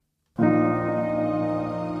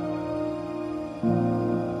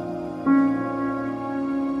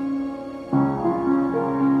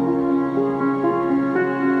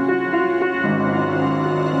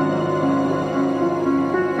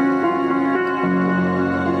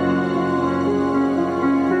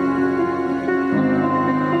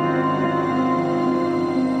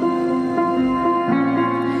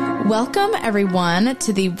Welcome, everyone,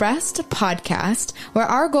 to the Rest Podcast, where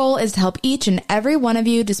our goal is to help each and every one of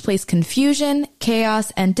you displace confusion,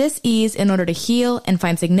 chaos, and dis-ease in order to heal and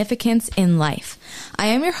find significance in life. I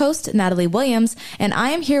am your host, Natalie Williams, and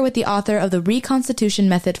I am here with the author of The Reconstitution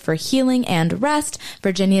Method for Healing and Rest,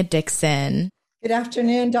 Virginia Dixon. Good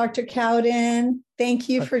afternoon, Dr. Cowden. Thank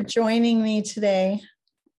you for joining me today.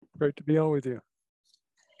 Great to be on with you.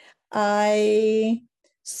 I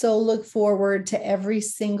so look forward to every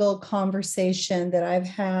single conversation that I've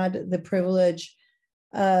had the privilege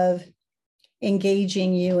of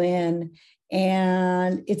engaging you in.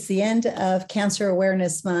 And it's the end of Cancer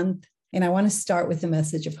Awareness Month, and I want to start with a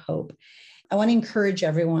message of hope. I want to encourage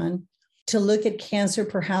everyone to look at cancer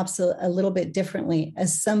perhaps a little bit differently.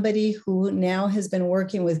 As somebody who now has been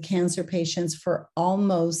working with cancer patients for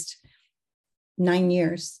almost 9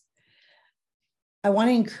 years, I want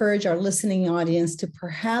to encourage our listening audience to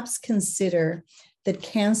perhaps consider that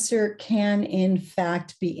cancer can, in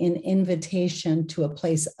fact, be an invitation to a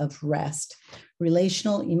place of rest,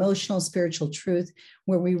 relational, emotional, spiritual truth,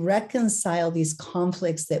 where we reconcile these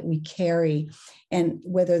conflicts that we carry, and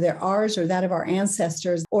whether they're ours or that of our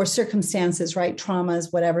ancestors or circumstances, right?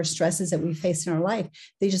 Traumas, whatever stresses that we face in our life,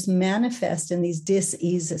 they just manifest in these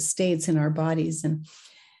dis-ease states in our bodies. And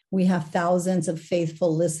we have thousands of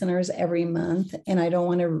faithful listeners every month, and I don't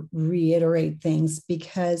want to reiterate things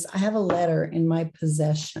because I have a letter in my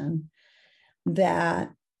possession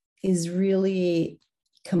that is really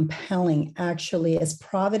compelling, actually. As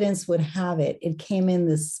Providence would have it, it came in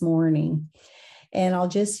this morning, and I'll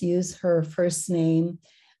just use her first name.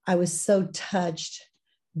 I was so touched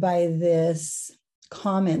by this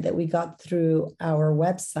comment that we got through our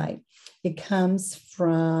website. It comes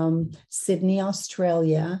from Sydney,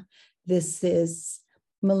 Australia. This is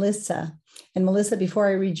Melissa. And Melissa, before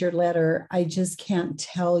I read your letter, I just can't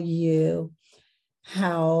tell you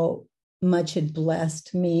how much it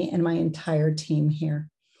blessed me and my entire team here.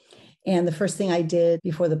 And the first thing I did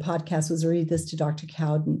before the podcast was read this to Dr.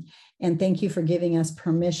 Cowden. And thank you for giving us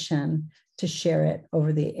permission to share it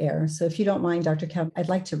over the air. So if you don't mind, Dr. Cowden, I'd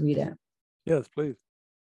like to read it. Yes, please.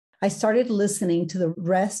 I started listening to the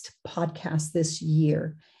Rest podcast this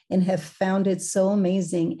year and have found it so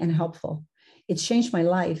amazing and helpful. It changed my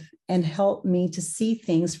life and helped me to see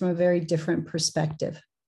things from a very different perspective.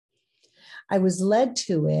 I was led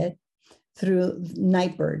to it through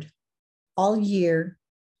Nightbird. All year,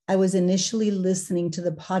 I was initially listening to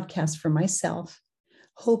the podcast for myself,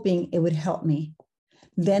 hoping it would help me.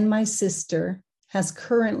 Then my sister has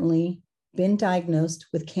currently been diagnosed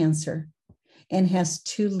with cancer and has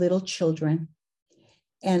 2 little children.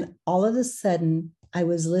 And all of a sudden, I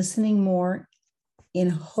was listening more in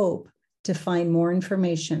hope to find more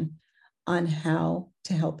information on how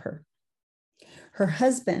to help her. Her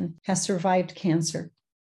husband has survived cancer.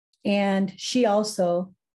 And she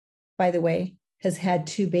also, by the way, has had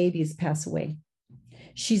 2 babies pass away.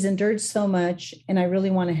 She's endured so much, and I really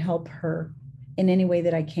want to help her in any way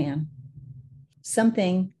that I can.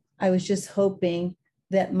 Something I was just hoping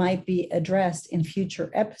that might be addressed in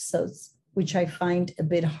future episodes, which I find a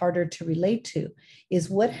bit harder to relate to, is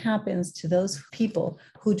what happens to those people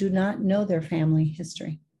who do not know their family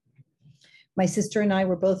history. My sister and I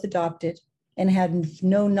were both adopted and had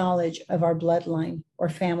no knowledge of our bloodline or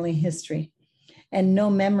family history, and no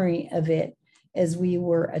memory of it as we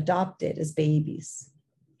were adopted as babies.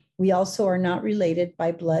 We also are not related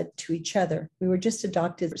by blood to each other. We were just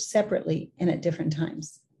adopted separately and at different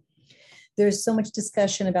times. There's so much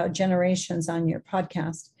discussion about generations on your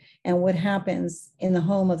podcast and what happens in the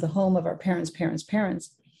home of our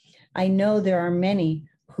parents. I know there are many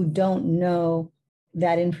who don't know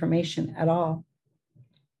that information at all.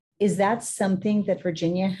 Is that something that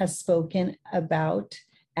Virginia has spoken about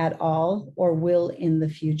at all or will in the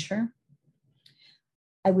future?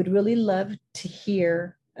 I would really love to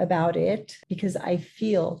hear about it because I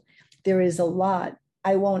feel there is a lot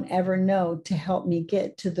I won't ever know to help me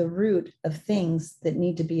get to the root of things that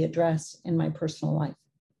need to be addressed in my personal life.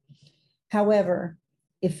 However,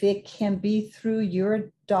 if it can be through your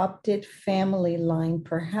adopted family line,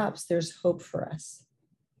 perhaps there's hope for us.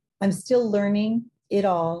 I'm still learning it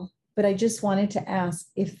all, but I just wanted to ask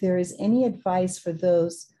if there is any advice for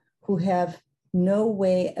those who have no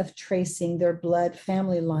way of tracing their blood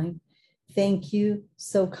family line. Thank you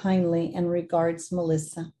so kindly, and regards,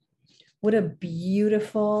 Melissa. What a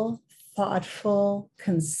beautiful, thoughtful,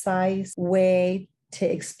 concise way to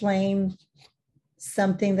explain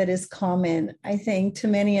something that is common, I think, to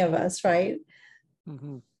many of us, right?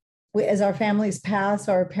 Mm-hmm. As our families pass,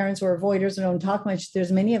 our parents were avoiders and don't talk much.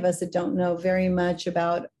 There's many of us that don't know very much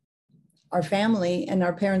about our family and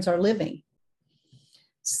our parents are living.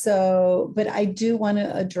 So, but I do want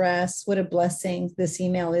to address what a blessing this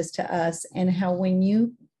email is to us, and how when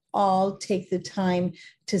you all take the time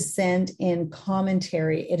to send in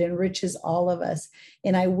commentary, it enriches all of us.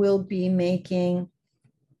 And I will be making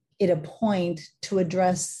it a point to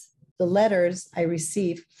address the letters I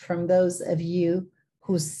receive from those of you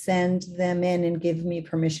who send them in and give me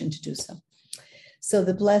permission to do so. So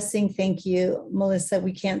the blessing, thank you, Melissa.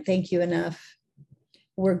 We can't thank you enough.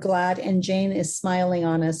 We're glad. And Jane is smiling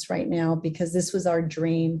on us right now because this was our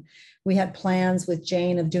dream. We had plans with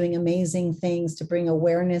Jane of doing amazing things to bring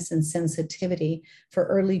awareness and sensitivity for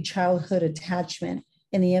early childhood attachment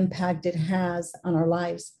and the impact it has on our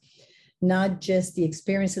lives. Not just the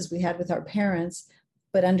experiences we had with our parents,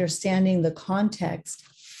 but understanding the context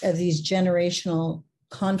of these generational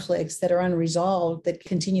conflicts that are unresolved that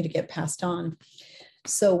continue to get passed on.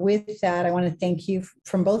 So with that, I want to thank you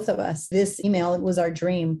from both of us. This email, it was our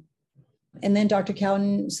dream. And then Dr.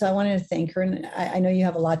 Cowden, so I wanted to thank her. And I know you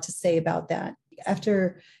have a lot to say about that.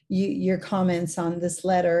 After your comments on this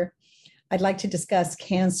letter, I'd like to discuss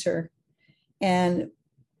cancer and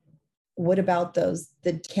what about those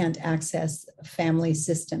that can't access family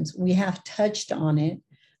systems? We have touched on it.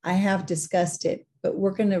 I have discussed it, but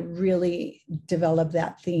we're going to really develop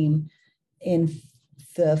that theme in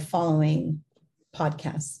the following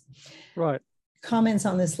podcasts. Right. Comments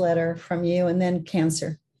on this letter from you, and then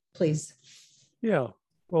cancer, please. Yeah.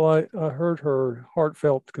 Well, I heard her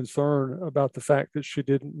heartfelt concern about the fact that she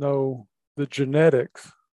didn't know the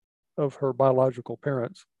genetics of her biological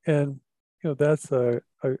parents. And, that's a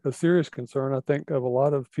serious concern, I think, of a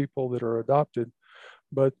lot of people that are adopted.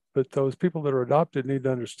 But those people that are adopted need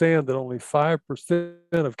to understand that only 5%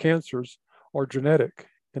 of cancers are genetic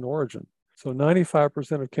in origin. So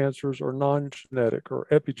 95% of cancers are non-genetic or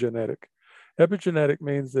epigenetic. Epigenetic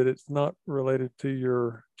means that it's not related to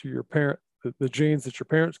your parent, the genes that your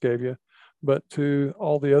parents gave you, but to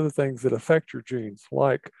all the other things that affect your genes,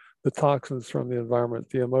 like the toxins from the environment,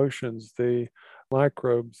 the emotions, the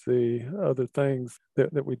microbes, the other things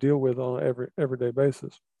that we deal with on an everyday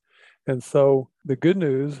basis. And so the good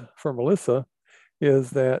news for Melissa is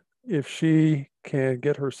that if she can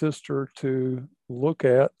get her sister to look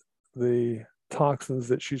at the toxins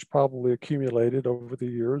that she's probably accumulated over the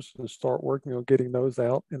years and start working on getting those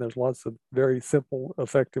out, and there's lots of very simple,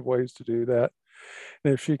 effective ways to do that.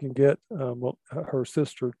 And if she can get her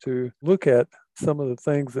sister to look at some of the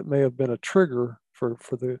things that may have been a trigger for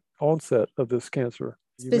the onset of this cancer.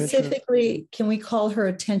 Specifically, can we call her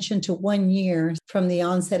attention to 1 year from the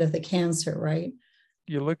onset of the cancer, right?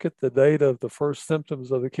 You look at the date of the first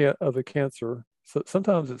symptoms of the cancer. So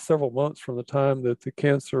sometimes it's several months from the time that the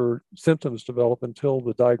cancer symptoms develop until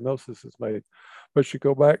the diagnosis is made. But you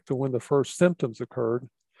go back to when the first symptoms occurred,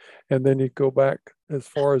 and then you go back as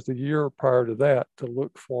far as the year prior to that to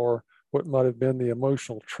look for what might have been the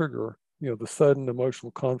emotional trigger, the sudden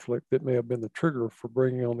emotional conflict that may have been the trigger for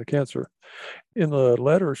bringing on the cancer. In the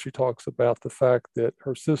letter, she talks about the fact that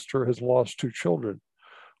her sister has lost 2 children.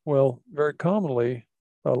 Well, very commonly,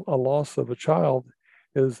 a loss of a child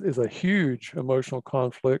is a huge emotional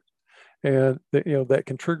conflict, and that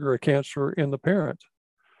can trigger a cancer in the parent.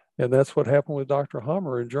 And that's what happened with Dr.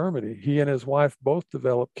 Hammer in Germany. He and his wife both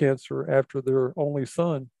developed cancer after their only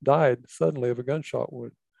son died suddenly of a gunshot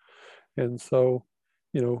wound. And so,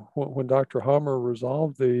 when Dr. Hammer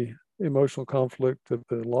resolved the emotional conflict of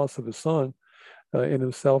the loss of his son in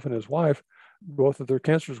himself and his wife, both of their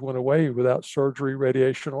cancers went away without surgery,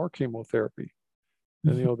 radiation, or chemotherapy.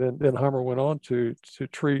 And then Hammer went on to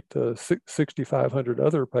treat 6,500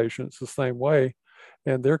 other patients the same way,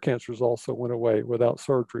 and their cancers also went away without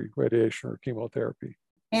surgery, radiation, or chemotherapy.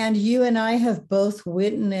 And you and I have both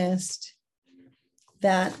witnessed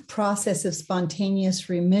that process of spontaneous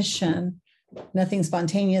remission. Nothing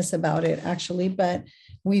spontaneous about it, actually, but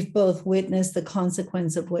we've both witnessed the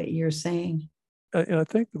consequence of what you're saying. And I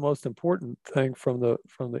think the most important thing from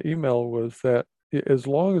the email was that as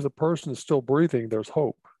long as a person is still breathing, there's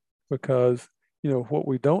hope, because what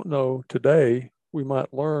we don't know today, we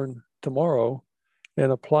might learn tomorrow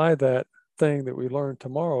and apply that thing that we learned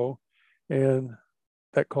tomorrow, and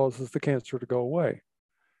that causes the cancer to go away.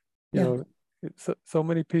 So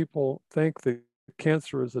many people think that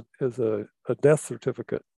cancer is a death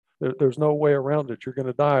certificate. There's no way around it. You're going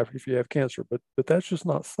to die if you have cancer, but that's just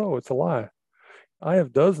not so. It's a lie. I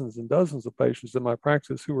have dozens and dozens of patients in my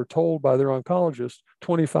practice who were told by their oncologist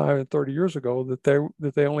 25 and 30 years ago that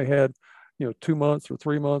they only had 2 months or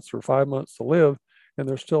 3 months or 5 months to live, and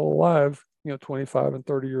they're still alive 25 and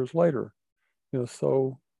 30 years later.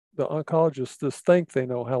 So the oncologists just think they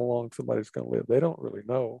know how long somebody's going to live. They don't really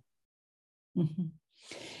know.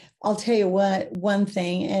 Mm-hmm. I'll tell you what, one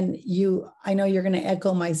thing, and I know you're going to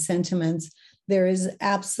echo my sentiments. There is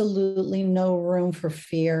absolutely no room for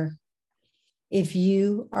fear. If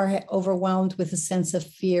you are overwhelmed with a sense of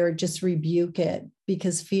fear, just rebuke it,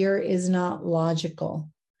 because fear is not logical.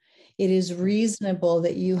 It is reasonable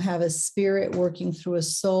that you have a spirit working through a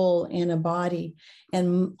soul and a body.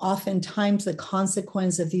 And oftentimes the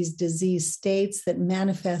consequence of these disease states that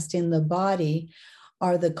manifest in the body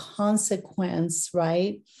are the consequence,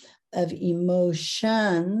 right, of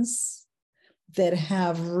emotions that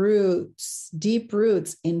have roots, deep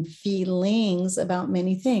roots in feelings about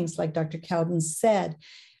many things. Like Dr. Cowden said,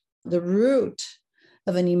 the root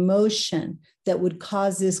of an emotion that would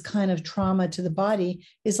cause this kind of trauma to the body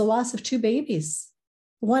is the loss of two babies,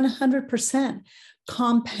 100%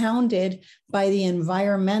 compounded by the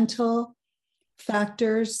environmental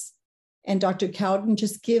factors. And Dr. Cowden,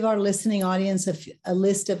 just give our listening audience a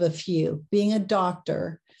list of a few. Being a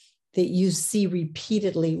doctor that you see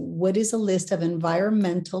repeatedly, what is a list of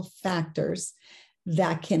environmental factors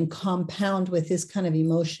that can compound with this kind of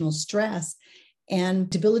emotional stress and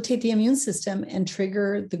debilitate the immune system and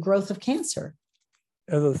trigger the growth of cancer?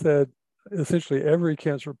 As I said, essentially every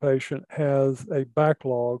cancer patient has a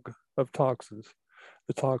backlog of toxins.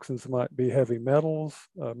 The toxins might be heavy metals.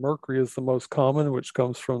 Mercury is the most common, which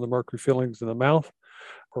comes from the mercury fillings in the mouth,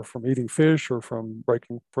 or from eating fish, or from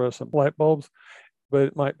breaking fluorescent light bulbs. But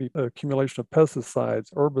it might be accumulation of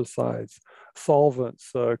pesticides, herbicides,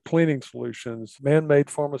 solvents, cleaning solutions, man-made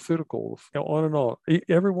pharmaceuticals, on and on.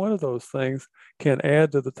 Every one of those things can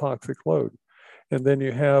add to the toxic load. And then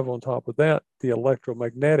you have on top of that the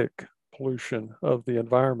electromagnetic pollution of the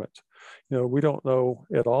environment. We don't know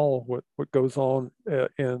at all what goes on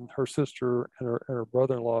in her sister and her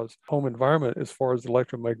brother-in-law's home environment as far as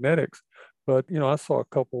electromagnetics. But, I saw a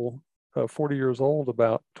couple 40 years old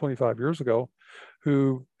about 25 years ago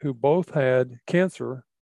who both had cancer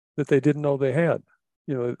that they didn't know they had.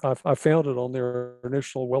 I found it on their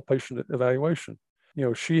initial well patient evaluation.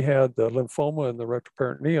 She had the lymphoma in the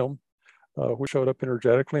retroperitoneum, which showed up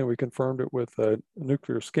energetically, and we confirmed it with a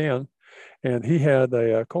nuclear scan. And he had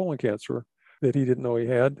a colon cancer that he didn't know he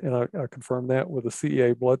had, and I confirmed that with a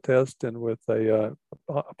CEA blood test and with a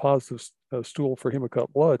positive stool for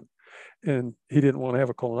hemocut blood. And he didn't want to have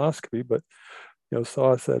a colonoscopy, but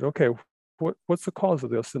so I said, okay, what's the cause of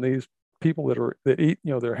this? And these people that eat,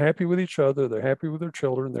 they're happy with each other, they're happy with their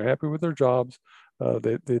children, they're happy with their jobs,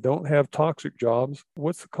 they don't have toxic jobs.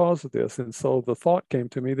 What's the cause of this? And so the thought came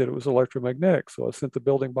to me that it was electromagnetic. So I sent the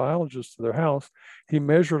building biologist to their house. He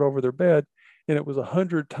measured over their bed, and it was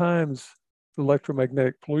 100 times the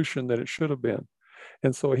electromagnetic pollution that it should have been.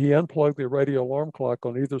 And so he unplugged the radio alarm clock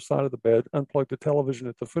on either side of the bed, unplugged the television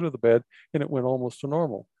at the foot of the bed, and it went almost to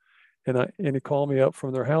normal. And he called me up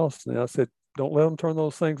from their house, and I said, don't let them turn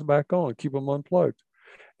those things back on. Keep them unplugged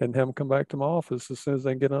and have them come back to my office as soon as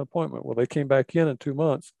they can get an appointment. Well, they came back in 2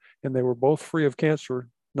 months, and they were both free of cancer,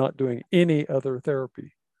 not doing any other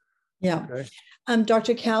therapy. Yeah. Okay.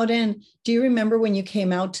 Dr. Cowden, do you remember when you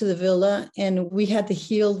came out to the villa and we had the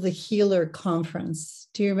Heal the Healer conference?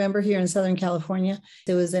 Do you remember here in Southern California?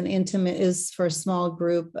 It was it was for a small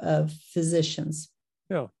group of physicians.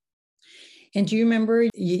 Yeah. And do you remember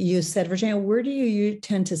you said, Virginia, where do you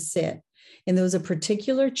tend to sit? And there was a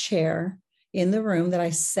particular chair in the room that I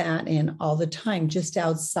sat in all the time, just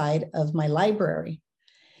outside of my library.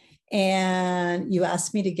 And you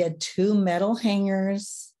asked me to get 2 metal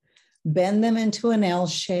hangers, bend them into an L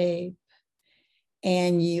shape.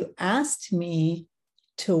 And you asked me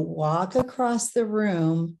to walk across the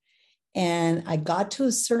room. And I got to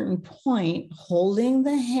a certain point holding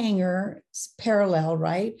the hanger parallel,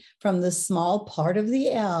 right, from the small part of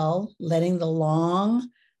the L, letting the long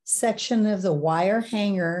section of the wire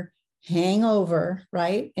hanger hang over,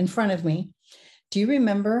 right, in front of me. Do you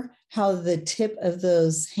remember how the tip of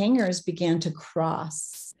those hangers began to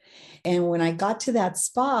cross? And when I got to that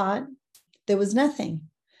spot, there was nothing.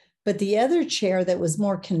 But the other chair that was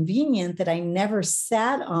more convenient that I never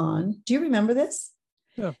sat on, do you remember this?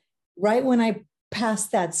 Yeah. Right when I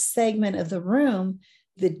passed that segment of the room,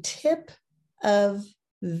 the tip of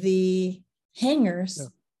the hangers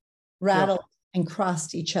rattled and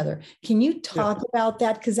crossed each other. Can you talk about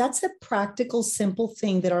that? Because that's a practical, simple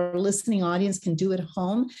thing that our listening audience can do at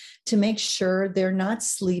home to make sure they're not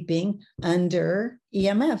sleeping under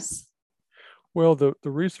EMFs. Well, the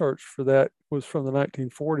research for that was from the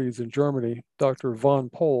 1940s in Germany. Dr. von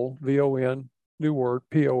Pohl, V-O-N, new word,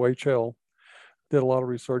 P-O-H-L, did a lot of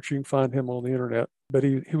research. You can find him on the internet. But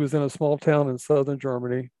he was in a small town in southern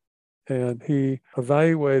Germany, and he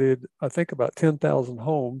evaluated, I think, about 10,000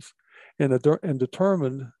 homes and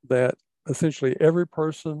determined that essentially every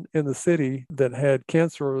person in the city that had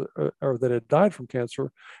cancer or that had died from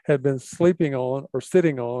cancer had been sleeping on or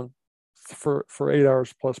sitting on for 8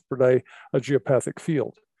 hours plus per day a geopathic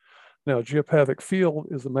field. Now, a geopathic field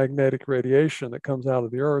is a magnetic radiation that comes out of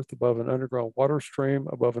the earth above an underground water stream,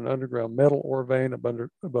 above an underground metal ore vein,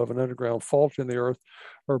 above an underground fault in the earth,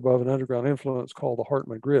 or above an underground influence called the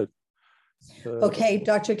Hartmann grid. Okay,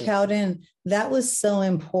 Dr. Cowden, that was so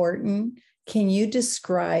important. Can you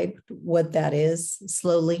describe what that is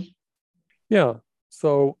slowly? Yeah.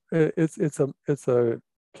 So it's a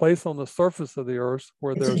place on the surface of the earth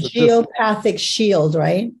where It's there's a geopathic shield,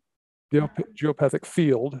 right? geopathic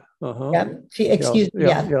field. Yeah. Excuse me.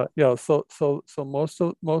 Yeah. So most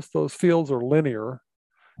of those fields are linear.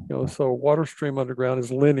 So water stream underground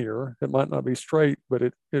is linear. It might not be straight, but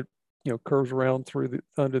it curves around through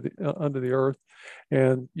under the earth,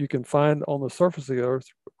 and you can find on the surface of the earth,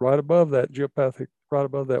 right above that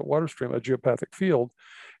water stream, a geopathic field.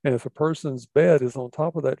 And if a person's bed is on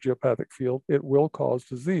top of that geopathic field, it will cause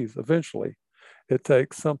disease eventually. It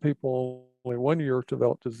takes some people only 1 year to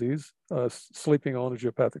develop disease sleeping on a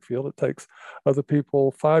geopathic field. It takes other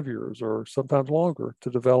people 5 years or sometimes longer to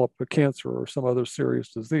develop a cancer or some other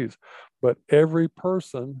serious disease. But every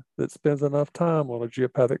person that spends enough time on a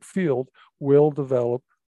geopathic field will develop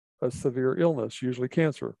a severe illness, usually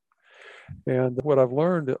cancer. And what I've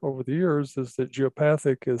learned over the years is that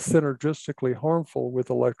geopathic is synergistically harmful with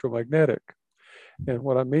electromagnetic. And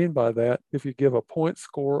what I mean by that, if you give a point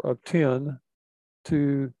score of 10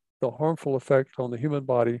 to the harmful effect on the human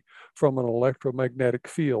body from an electromagnetic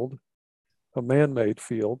field, a man-made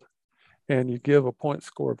field, and you give a point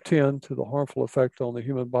score of 10 to the harmful effect on the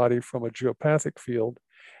human body from a geopathic field,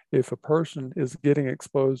 if a person is getting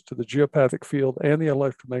exposed to the geopathic field and the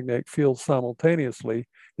electromagnetic field simultaneously,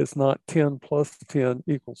 it's not 10 plus 10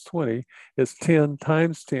 equals 20, it's 10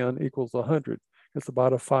 times 10 equals 100. It's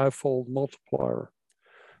about a 5-fold multiplier.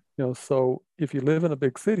 So if you live in a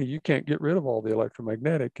big city, you can't get rid of all the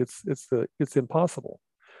electromagnetic. It's impossible.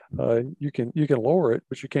 You can lower it,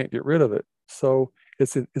 but you can't get rid of it. So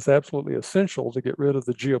it's absolutely essential to get rid of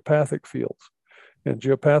the geopathic fields. And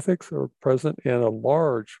geopathics are present in a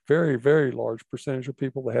large, very, very large percentage of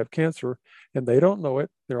people that have cancer, and they don't know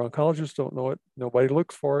it. Their oncologists don't know it. Nobody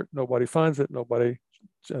looks for it. Nobody finds it. Nobody,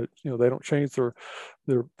 they don't change their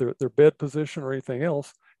bed position or anything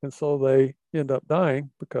else. And so they end up dying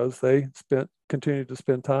because they continued to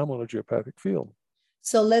spend time on a geopathic field.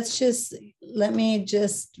 So let me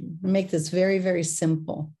just make this very, very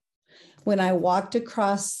simple. When I walked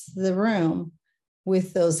across the room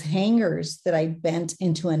with those hangers that I bent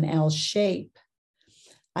into an L shape,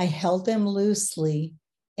 I held them loosely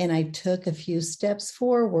and I took a few steps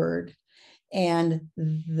forward, and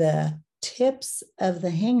the tips of the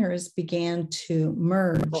hangers began to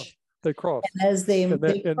merge. They cross. And as they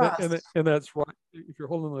crossed. And that's right. If you're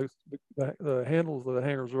holding the handles of the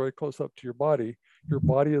hangers very close up to your body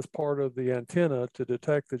is part of the antenna to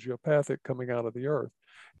detect the geopathic coming out of the earth.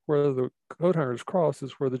 Where the coat hangers cross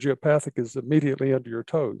is where the geopathic is immediately under your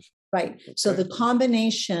toes. Right. So the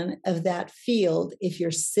combination of that field, if you're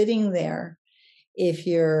sitting there, if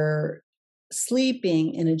you're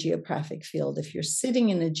sleeping in a geopathic field, if you're sitting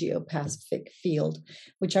in a geopathic field,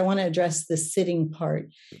 which I want to address the sitting part,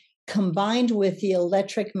 combined with the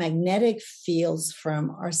electric magnetic fields from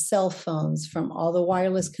our cell phones, from all the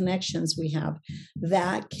wireless connections we have,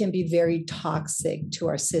 that can be very toxic to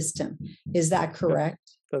our system. Is that correct?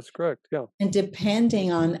 That's correct, yeah. And depending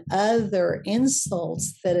on other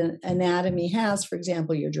insults that an anatomy has, for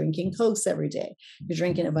example, you're drinking Cokes every day, you're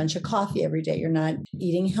drinking a bunch of coffee every day, you're not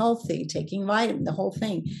eating healthy, taking vitamin, the whole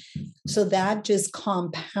thing. So that just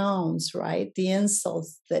compounds, right, the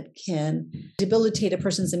insults that can debilitate a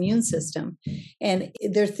person's immune system. And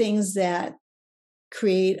they're things that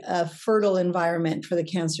create a fertile environment for the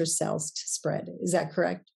cancer cells to spread. Is that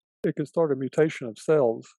correct? It can start a mutation of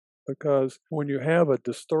cells. Because when you have a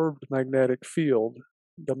disturbed magnetic field,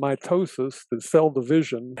 the mitosis, the cell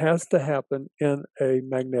division, has to happen in a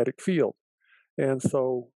magnetic field. And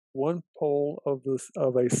so one pole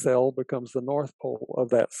of a cell becomes the north pole of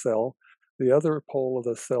that cell. The other pole of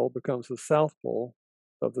the cell becomes the south pole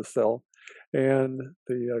of the cell. And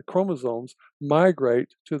the chromosomes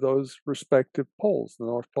migrate to those respective poles, the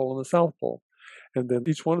north pole and the south pole. And then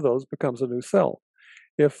each one of those becomes a new cell.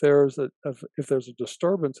 If there's a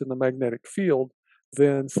disturbance in the magnetic field,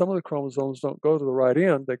 then some of the chromosomes don't go to the right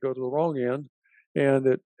end; they go to the wrong end, and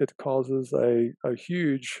it causes a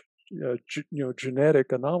huge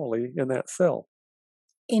genetic anomaly in that cell.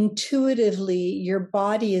 Intuitively, your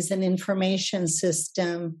body is an information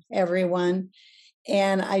system, everyone,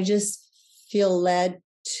 and I just feel led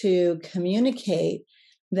to communicate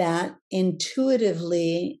that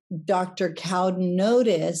intuitively Dr. Cowden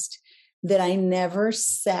noticed that I never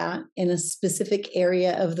sat in a specific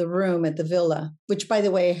area of the room at the villa, which, by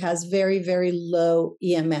the way, has very, very low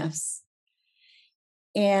EMFs.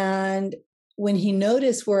 And when he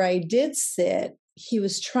noticed where I did sit, he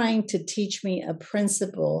was trying to teach me a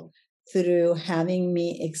principle through having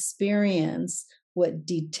me experience what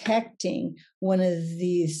detecting one of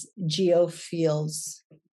these geofields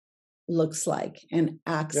looks like and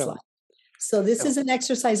acts like. So this is an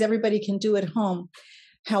exercise everybody can do at home.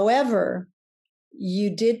 However,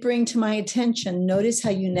 you did bring to my attention, notice how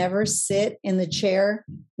you never sit in the chair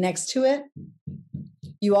next to it.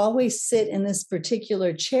 You always sit in this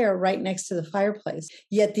particular chair right next to the fireplace.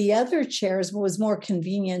 Yet the other chairs was more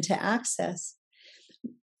convenient to access.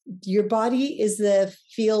 Your body is the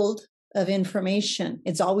field of information.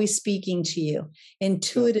 It's always speaking to you.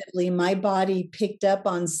 Intuitively, my body picked up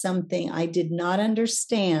on something I did not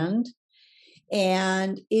understand,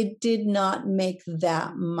 and it did not make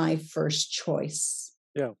that my first choice.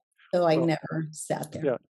 Yeah. So I never sat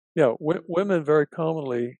there. Yeah. Women very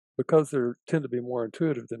commonly, because they tend to be more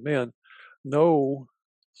intuitive than men, know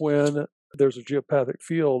when there's a geopathic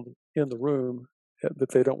field in the room that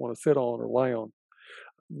they don't want to sit on or lie on.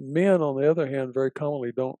 Men, on the other hand, very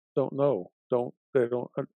commonly don't know, they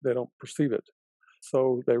don't perceive it.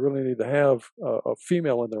 So they really need to have a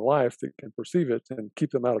female in their life that can perceive it and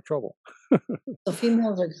keep them out of trouble. So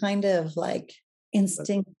females are kind of like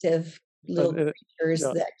instinctive little creatures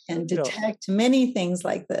that can detect many things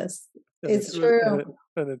like this. It's true.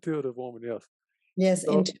 An intuitive woman, yes. Yes,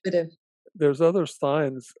 so intuitive. There's other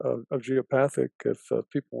signs of geopathic, if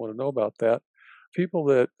people want to know about that. People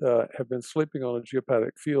that have been sleeping on a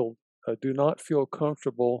geopathic field do not feel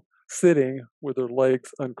comfortable sitting with their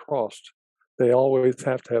legs uncrossed. They always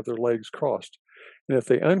have to have their legs crossed. And if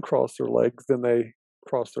they uncross their legs, then they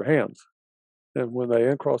cross their hands. And when they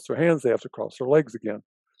uncross their hands, they have to cross their legs again.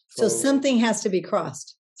 So something has to be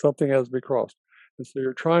crossed. Something has to be crossed. And so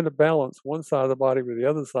you're trying to balance one side of the body with the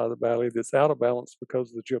other side of the body that's out of balance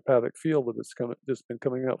because of the geopathic field that's been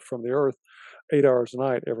coming up from the earth 8 hours a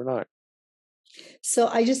night, every night. So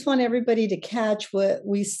I just want everybody to catch what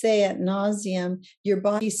we say ad nauseum. Your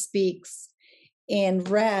body speaks. And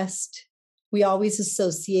rest, we always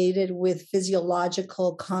associate it with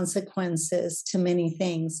physiological consequences to many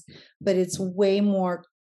things, but it's way more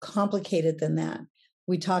complicated than that.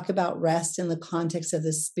 We talk about rest in the context of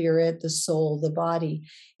the spirit, the soul, the body.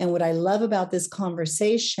 And what I love about this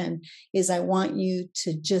conversation is I want you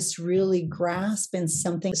to just really grasp in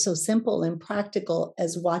something so simple and practical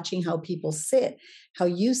as watching how people sit, how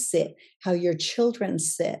you sit, how your children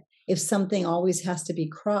sit. If something always has to be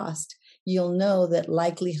crossed, you'll know that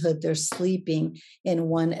likelihood they're sleeping in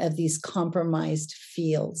one of these compromised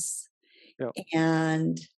fields. Yep.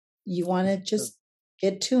 And you want to just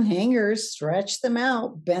get two hangers, stretch them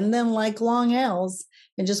out, bend them like long L's,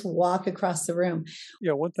 and just walk across the room.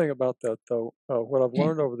 Yeah, one thing about that, though, what I've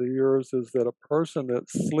learned over the years is that a person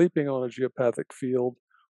that's sleeping on a geopathic field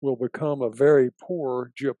will become a very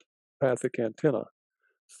poor geopathic antenna.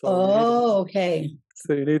 So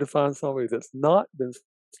So you need to find somebody that's not been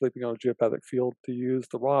sleeping on a geopathic field to use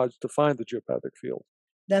the rods to find the geopathic field.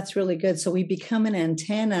 That's really good. So we become an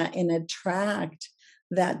antenna and attract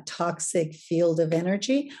that toxic field of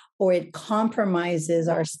energy, or it compromises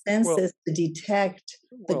our senses to detect.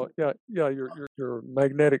 Your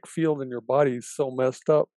magnetic field in your body is so messed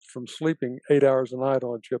up from sleeping 8 hours a night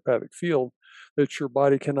on a geopathic field that your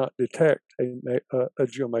body cannot detect a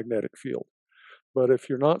geomagnetic field. But if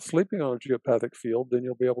you're not sleeping on a geopathic field, then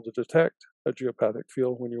you'll be able to detect a geopathic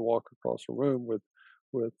field when you walk across a room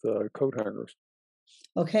with coat hangers.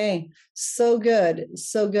 Okay, so good,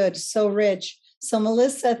 so rich. So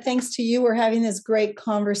Melissa, thanks to you, we're having this great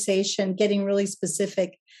conversation, getting really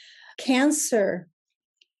specific. Cancer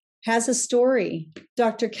has a story.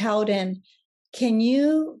 Dr. Cowden, can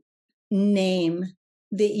you name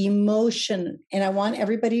the emotion? And I want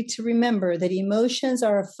everybody to remember that emotions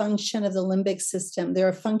are a function of the limbic system. They're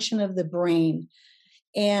a function of the brain.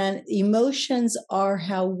 And emotions are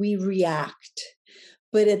how we react.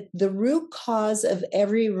 But at the root cause of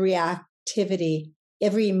every reactivity,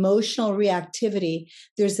 every emotional reactivity,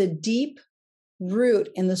 there's a deep root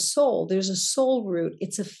in the soul. There's a soul root.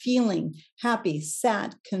 It's a feeling, happy,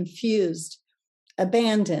 sad, confused,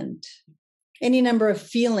 abandoned, any number of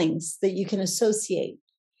feelings that you can associate.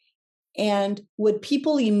 And what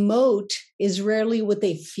people emote is rarely what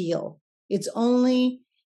they feel. It's only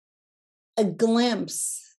a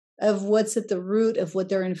glimpse of what's at the root of what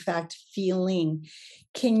they're in fact feeling.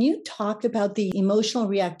 Can you talk about the emotional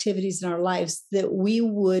reactivities in our lives that we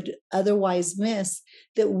would otherwise miss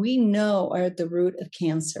that we know are at the root of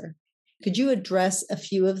cancer? Could you address a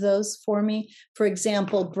few of those for me? For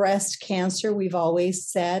example, breast cancer, we've always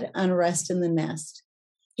said unrest in the nest.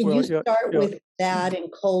 Can you start with that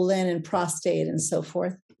and colon and prostate and so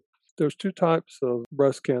forth? There's two types of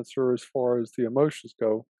breast cancer as far as the emotions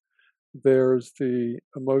go. There's the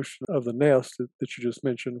emotion of the nest that you just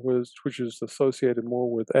mentioned, which is associated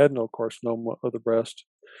more with adenocarcinoma of the breast.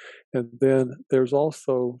 And then there's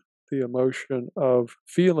also the emotion of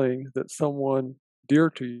feeling that someone dear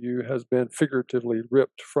to you has been figuratively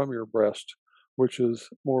ripped from your breast, which is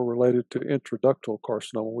more related to intraductal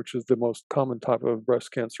carcinoma, which is the most common type of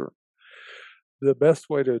breast cancer. The best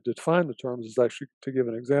way to define the terms is actually to give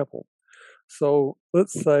an example. So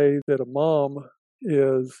let's say that a mom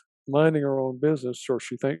is minding her own business, or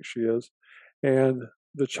she thinks she is, and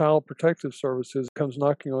the Child Protective Services comes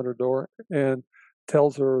knocking on her door and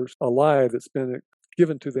tells her a lie that's been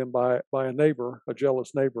given to them by a neighbor, a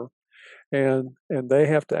jealous neighbor, and they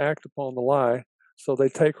have to act upon the lie, so they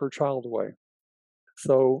take her child away.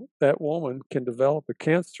 So that woman can develop a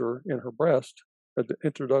cancer in her breast, an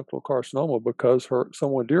intraductal carcinoma, because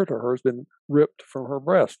someone dear to her has been ripped from her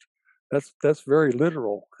breast. That's very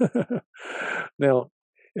literal. Now,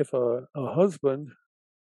 if a husband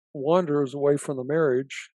wanders away from the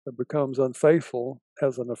marriage and becomes unfaithful,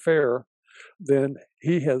 has an affair, then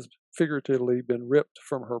he has figuratively been ripped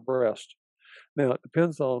from her breast. Now, it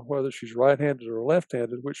depends on whether she's right-handed or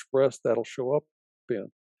left-handed, which breast that'll show up in.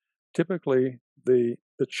 Typically, the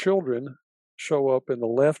children show up in the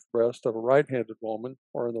left breast of a right-handed woman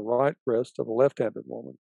or in the right breast of a left-handed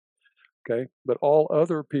woman. Okay, but all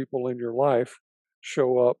other people in your life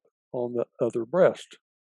show up on the other breast.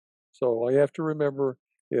 So all you have to remember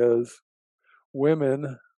is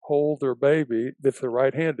women hold their baby, if they're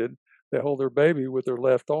right-handed, they hold their baby with their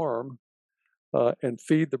left arm and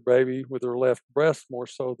feed the baby with their left breast more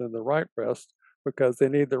so than the right breast, because they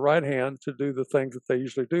need the right hand to do the things that they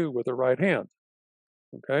usually do with the right hand.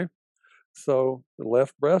 Okay, so the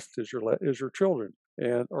left breast is your children,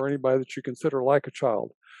 or anybody that you consider like a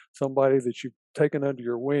child, somebody that you've taken under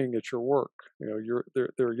your wing at your work.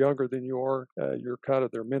 They're younger than you are. You're kind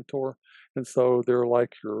of their mentor, and so they're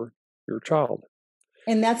like your child.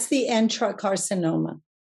 And that's the intracarcinoma.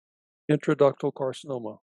 Intraductal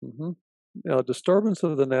carcinoma. Mm-hmm. Now, disturbance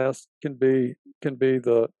of the nest can be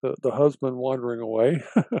the husband wandering away.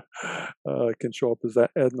 It can show up as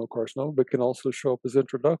adenocarcinoma, but can also show up as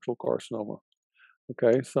intraductal carcinoma.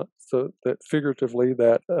 Okay, so that figuratively,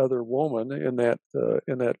 that other woman in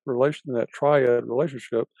that triad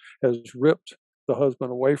relationship has ripped the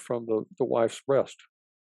husband away from the wife's breast.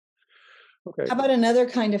 Okay. How about another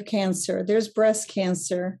kind of cancer? There's breast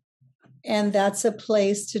cancer. And that's a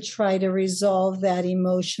place to try to resolve that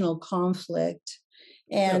emotional conflict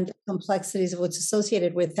and the complexities of what's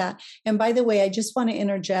associated with that. And by the way, I just want to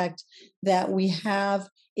interject that we have,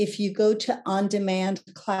 if you go to on-demand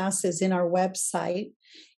classes in our website,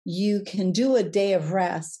 you can do a day of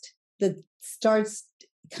rest that starts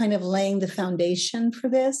kind of laying the foundation for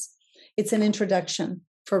this. It's an introduction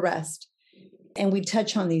for rest. And we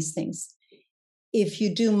touch on these things. If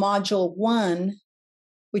you do module 1,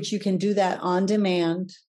 which you can do that on demand,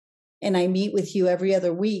 and I meet with you every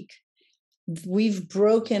other week, we've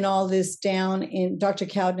broken all this down Dr.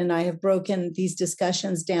 Cowden and I have broken these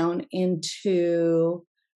discussions down into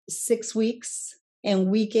 6 weeks, and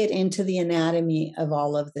we get into the anatomy of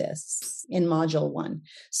all of this in module 1.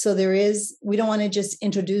 So we don't want to just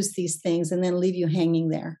introduce these things and then leave you hanging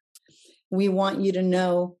there. We want you to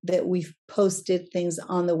know that we've posted things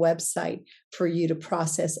on the website for you to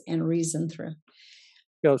process and reason through.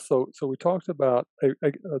 Yeah, so we talked about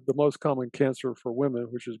the most common cancer for women,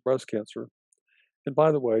 which is breast cancer. And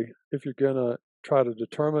by the way, if you're going to try to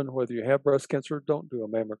determine whether you have breast cancer, don't do a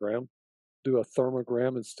mammogram. Do a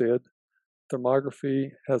thermogram instead.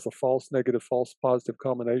 Thermography has a false negative, false positive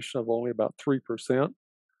combination of only about 3%.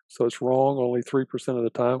 So it's wrong only 3% of the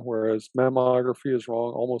time, whereas mammography is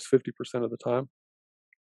wrong almost 50% of the time.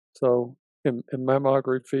 So in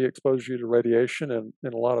mammography exposes you to radiation and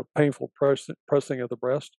a lot of painful pressing of the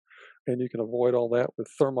breast, and you can avoid all that with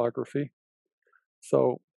thermography.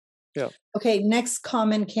 So, yeah. Okay, next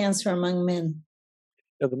common cancer among men.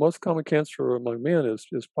 Yeah, the most common cancer among men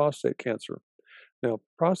is prostate cancer. Now,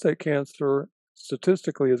 prostate cancer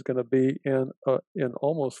statistically is going to be in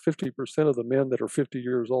almost 50% of the men that are 50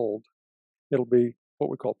 years old. It'll be what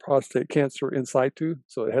we call prostate cancer in situ,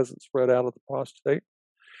 so it hasn't spread out of the prostate.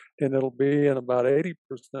 and it'll be in about 80%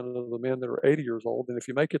 of the men that are 80 years old. And if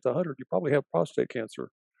you make it to 100, you probably have prostate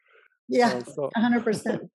cancer. Yeah, So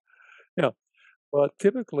 100%. yeah, but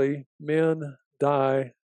typically men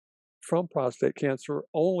die from prostate cancer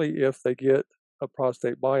only if they get a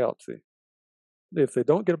prostate biopsy. If they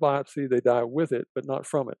don't get a biopsy, they die with it, but not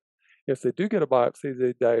from it. If they do get a biopsy,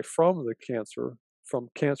 they die from the cancer, from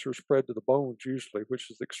cancer spread to the bones usually,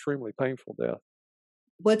 which is extremely painful death.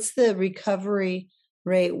 What's the recovery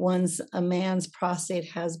rate once a man's prostate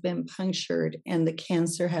has been punctured and the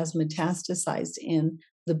cancer has metastasized in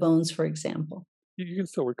the bones, for example? You can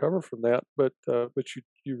still recover from that, but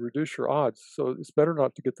you reduce your odds. So it's better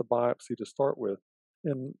not to get the biopsy to start with.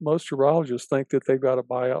 And most urologists think that they've got to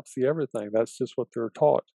biopsy everything. That's just what they're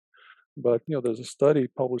taught. But there's a study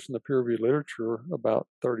published in the peer-reviewed literature about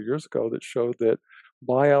 30 years ago that showed that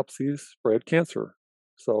biopsies spread cancer.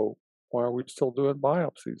 So why are we still doing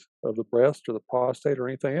biopsies of the breast or the prostate or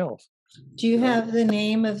anything else? Do you have the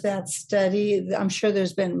name of that study? I'm sure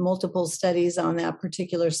there's been multiple studies on that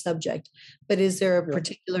particular subject, but is there a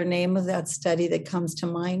particular name of that study that comes to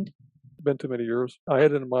mind? Been too many years. I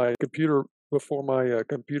had it in my computer before my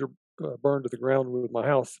computer burned to the ground with my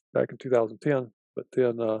house back in 2010. But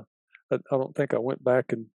then I don't think I went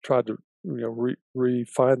back and tried to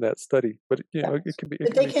refine that study. But it can be.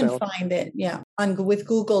 But they can find it. Yeah, with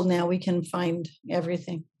Google now we can find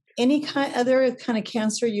everything. Any other kind of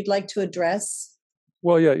cancer you'd like to address?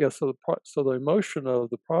 Well, yeah. So the emotion of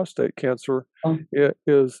the prostate cancer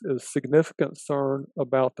is significant concern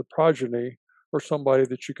about the progeny or somebody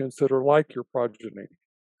that you consider like your progeny.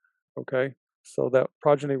 Okay, so that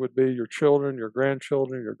progeny would be your children, your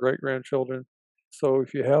grandchildren, your great-grandchildren. So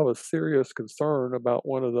if you have a serious concern about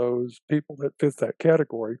one of those people that fits that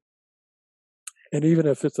category, and even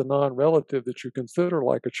if it's a non-relative that you consider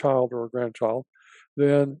like a child or a grandchild,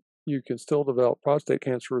 then you can still develop prostate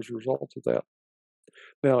cancer as a result of that.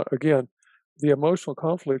 Now, again, the emotional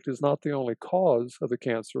conflict is not the only cause of the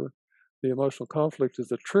cancer. The emotional conflict is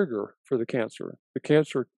the trigger for the cancer. The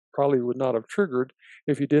cancer probably would not have triggered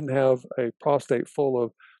if you didn't have a prostate full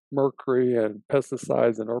of mercury and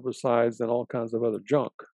pesticides and herbicides and all kinds of other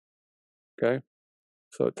junk. Okay?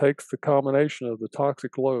 So it takes the combination of the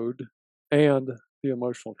toxic load and the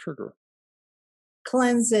emotional trigger.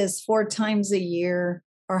 Cleanses 4 times a year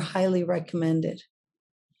are highly recommended.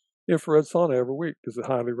 Infrared sauna every week is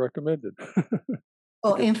highly recommended.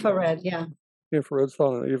 Oh, infrared, yeah. Infrared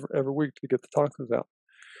sauna every week to get the toxins out.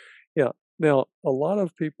 Yeah. Now, a lot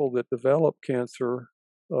of people that develop cancer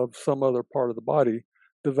of some other part of the body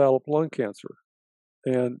develop lung cancer.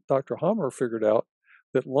 And Dr. Hammer figured out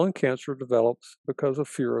that lung cancer develops because of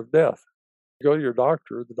fear of death. You go to your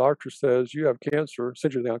doctor, the doctor says you have cancer,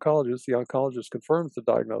 send you to the oncologist confirms the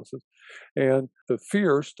diagnosis, and the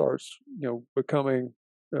fear starts, becoming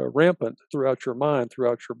rampant throughout your mind,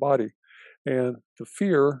 throughout your body. And the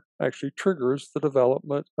fear actually triggers the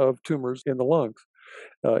development of tumors in the lungs,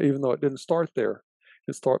 even though it didn't start there.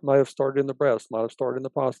 Might have started in the breast, might have started in the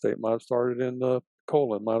prostate, might have started in the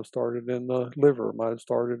colon, might have started in the liver, might have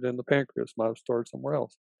started in the pancreas, might have started somewhere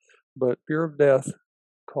else. But fear of death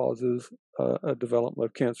causes a development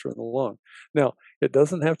of cancer in the lung. Now, it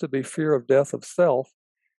doesn't have to be fear of death of self.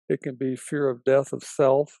 It can be fear of death of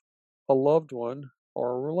self, a loved one,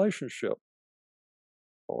 or a relationship.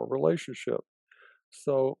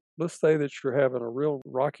 So let's say that you're having a real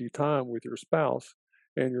rocky time with your spouse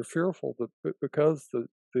and you're fearful that because the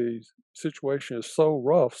situation is so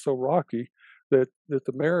rough, so rocky, that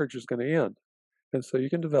the marriage is going to end. And so you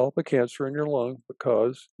can develop a cancer in your lung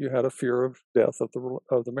because you had a fear of death of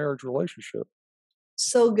the marriage relationship.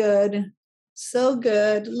 So good. So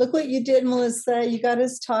good. Look what you did, Melissa. You got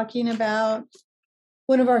us talking about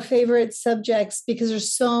one of our favorite subjects because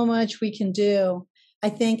there's so much we can do. I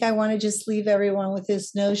think I want to just leave everyone with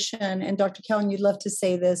this notion, and Dr. Cowan, you'd love to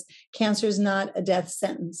say this, cancer is not a death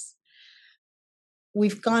sentence.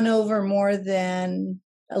 We've gone over more than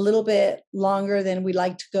a little bit longer than we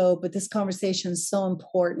like to go, but this conversation is so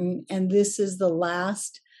important. And this is the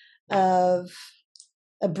last of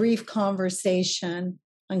a brief conversation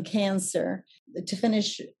on cancer to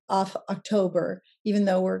finish off October, even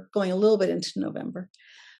though we're going a little bit into November.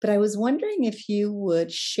 But I was wondering if you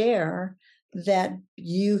would share that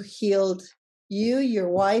you healed your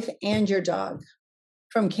wife, and your dog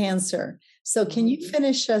from cancer. So can you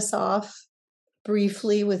finish us off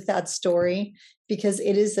briefly with that story? Because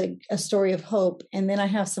it is a story of hope. And then I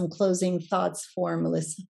have some closing thoughts for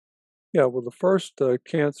Melissa. Yeah, well, the first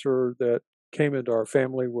cancer that came into our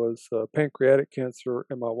family was pancreatic cancer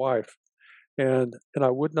in my wife. And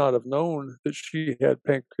I would not have known that she had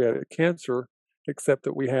pancreatic cancer except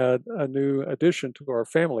that we had a new addition to our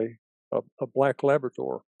family, a black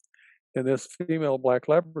Labrador. And this female black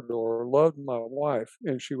Labrador loved my wife,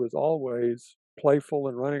 and she was always playful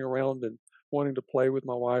and running around and wanting to play with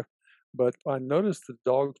my wife. But I noticed the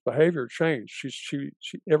dog's behavior changed. She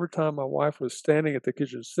every time my wife was standing at the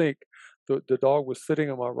kitchen sink, the dog was sitting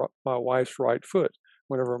on my wife's right foot.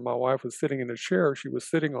 Whenever my wife was sitting in a chair, she was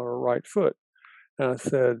sitting on her right foot. And I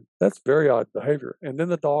said, that's very odd behavior. And then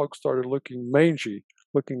the dog started looking mangy,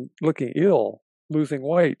 looking ill, losing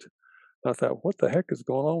weight. And I thought, what the heck is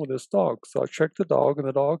going on with this dog? So I checked the dog, and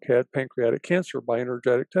the dog had pancreatic cancer by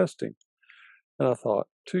energetic testing. And I thought,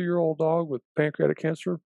 2-year-old dog with pancreatic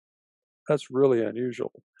cancer? That's really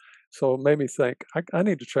unusual. So it made me think, I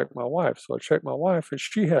need to check my wife. So I checked my wife, and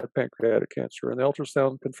she had pancreatic cancer, and the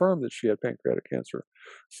ultrasound confirmed that she had pancreatic cancer.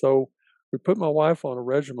 So we put my wife on a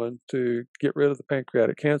regimen to get rid of the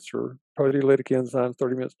pancreatic cancer, proteolytic enzymes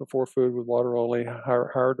 30 minutes before food with water only,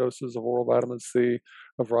 higher doses of oral vitamin C,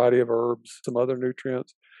 a variety of herbs, some other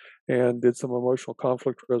nutrients, and did some emotional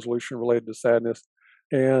conflict resolution related to sadness.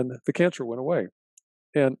 And the cancer went away.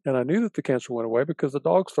 And I knew that the cancer went away because the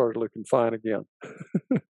dog started looking fine again.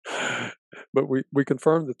 But we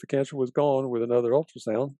confirmed that the cancer was gone with another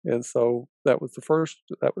ultrasound. And so that was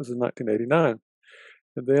in 1989.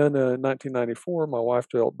 And then in 1994, my wife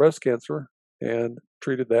developed breast cancer and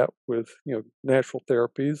treated that with natural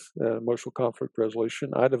therapies and emotional conflict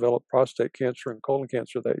resolution. I developed prostate cancer and colon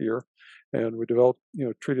cancer that year, and we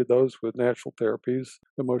treated those with natural therapies,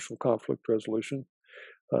 emotional conflict resolution,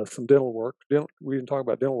 some dental work. We didn't talk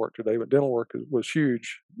about dental work today, but dental work was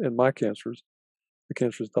huge in my cancers, the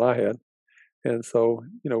cancers that I had. And so,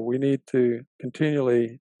 we need to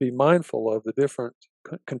continually be mindful of the different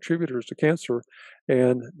contributors to cancer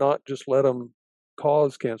and not just let them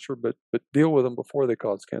cause cancer, but deal with them before they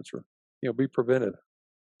cause cancer. Be preventive.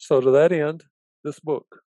 So to that end, this book.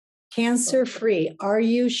 Cancer Free. Are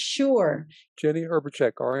you sure? Jenny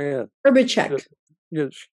Urbacek, RN. Urbacek.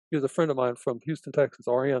 She's a friend of mine from Houston, Texas,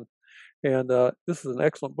 RN. And this is an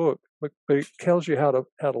excellent book, but it tells you how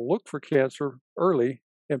to look for cancer early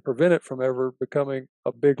and prevent it from ever becoming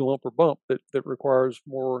a big lump or bump that requires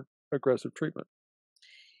more aggressive treatment.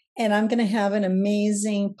 And I'm going to have an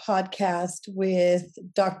amazing podcast with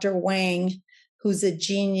Dr. Wang, who's a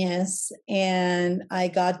genius. And I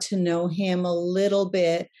got to know him a little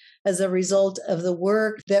bit as a result of the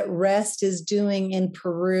work that REST is doing in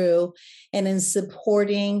Peru and in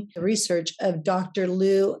supporting the research of Dr.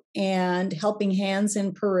 Liu and Helping Hands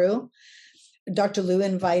in Peru. Dr. Liu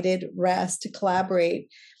invited REST to collaborate.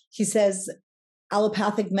 He says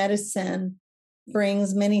allopathic medicine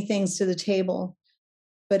brings many things to the table,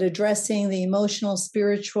 but addressing the emotional,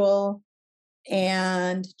 spiritual,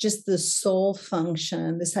 and just the soul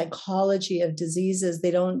function, the psychology of diseases,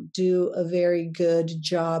 they don't do a very good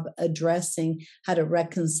job addressing how to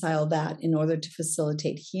reconcile that in order to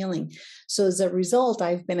facilitate healing. So as a result,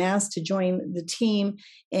 I've been asked to join the team,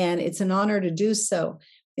 and it's an honor to do so.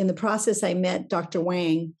 In the process, I met Dr.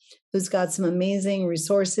 Wang, who's got some amazing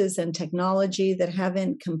resources and technology that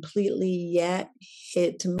haven't completely yet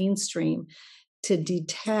hit mainstream to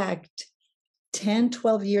detect 10,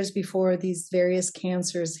 12 years before these various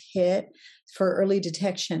cancers hit for early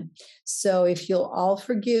detection. So if you'll all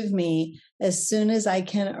forgive me, as soon as I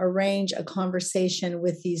can arrange a conversation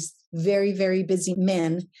with these very, very busy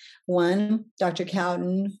men, one, Dr.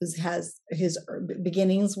 Cowden, who has his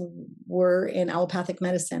beginnings were in allopathic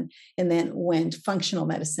medicine and then went functional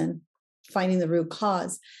medicine, finding the root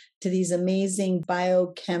cause, to these amazing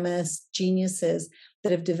biochemists, geniuses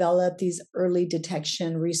that have developed these early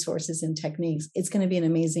detection resources and techniques. It's going to be an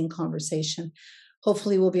amazing conversation.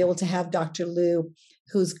 Hopefully we'll be able to have Dr. Liu,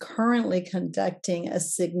 who's currently conducting a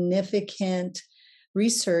significant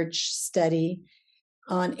research study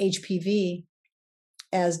on HPV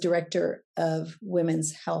as director of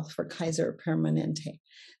women's health for Kaiser Permanente.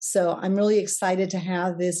 So I'm really excited to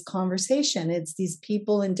have this conversation. It's these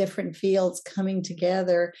people in different fields coming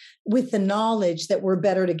together with the knowledge that we're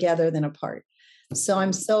better together than apart. So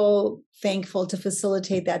I'm so thankful to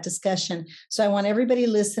facilitate that discussion. So I want everybody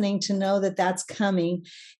listening to know that that's coming.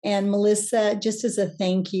 And Melissa, just as a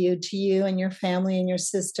thank you to you and your family and your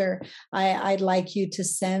sister, I'd like you to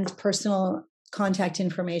send personal contact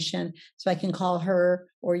information so I can call her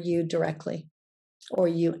or you directly, or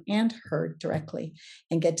you and her directly,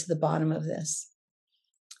 and get to the bottom of this.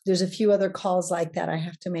 There's a few other calls like that I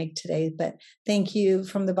have to make today, but thank you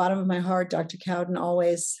from the bottom of my heart, Dr. Cowden,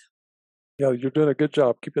 always. Yeah, you're doing a good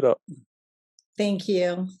job. Keep it up. Thank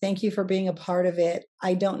you. Thank you for being a part of it.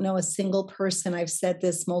 I don't know a single person, I've said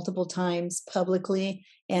this multiple times publicly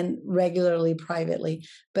and regularly privately,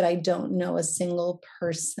 but I don't know a single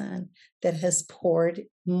person that has poured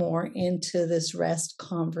more into this rest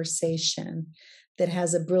conversation, that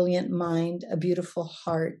has a brilliant mind, a beautiful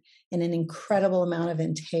heart, and an incredible amount of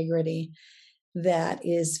integrity, that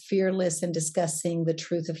is fearless in discussing the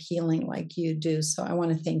truth of healing like you do. So I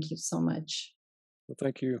want to thank you so much. Well,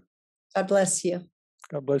 thank you. God bless you.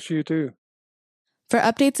 God bless you too. For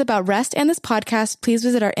updates about rest and this podcast, please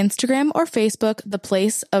visit our Instagram or Facebook, The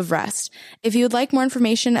Place of Rest. If you would like more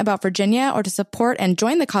information about Virginia or to support and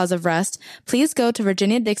join the cause of rest, please go to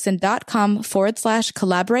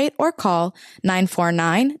virginiadixon.com/collaborate or call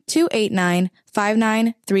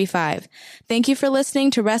 949-289-5935. Thank you for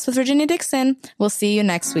listening to Rest with Virginia Dixon. We'll see you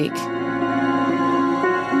next week.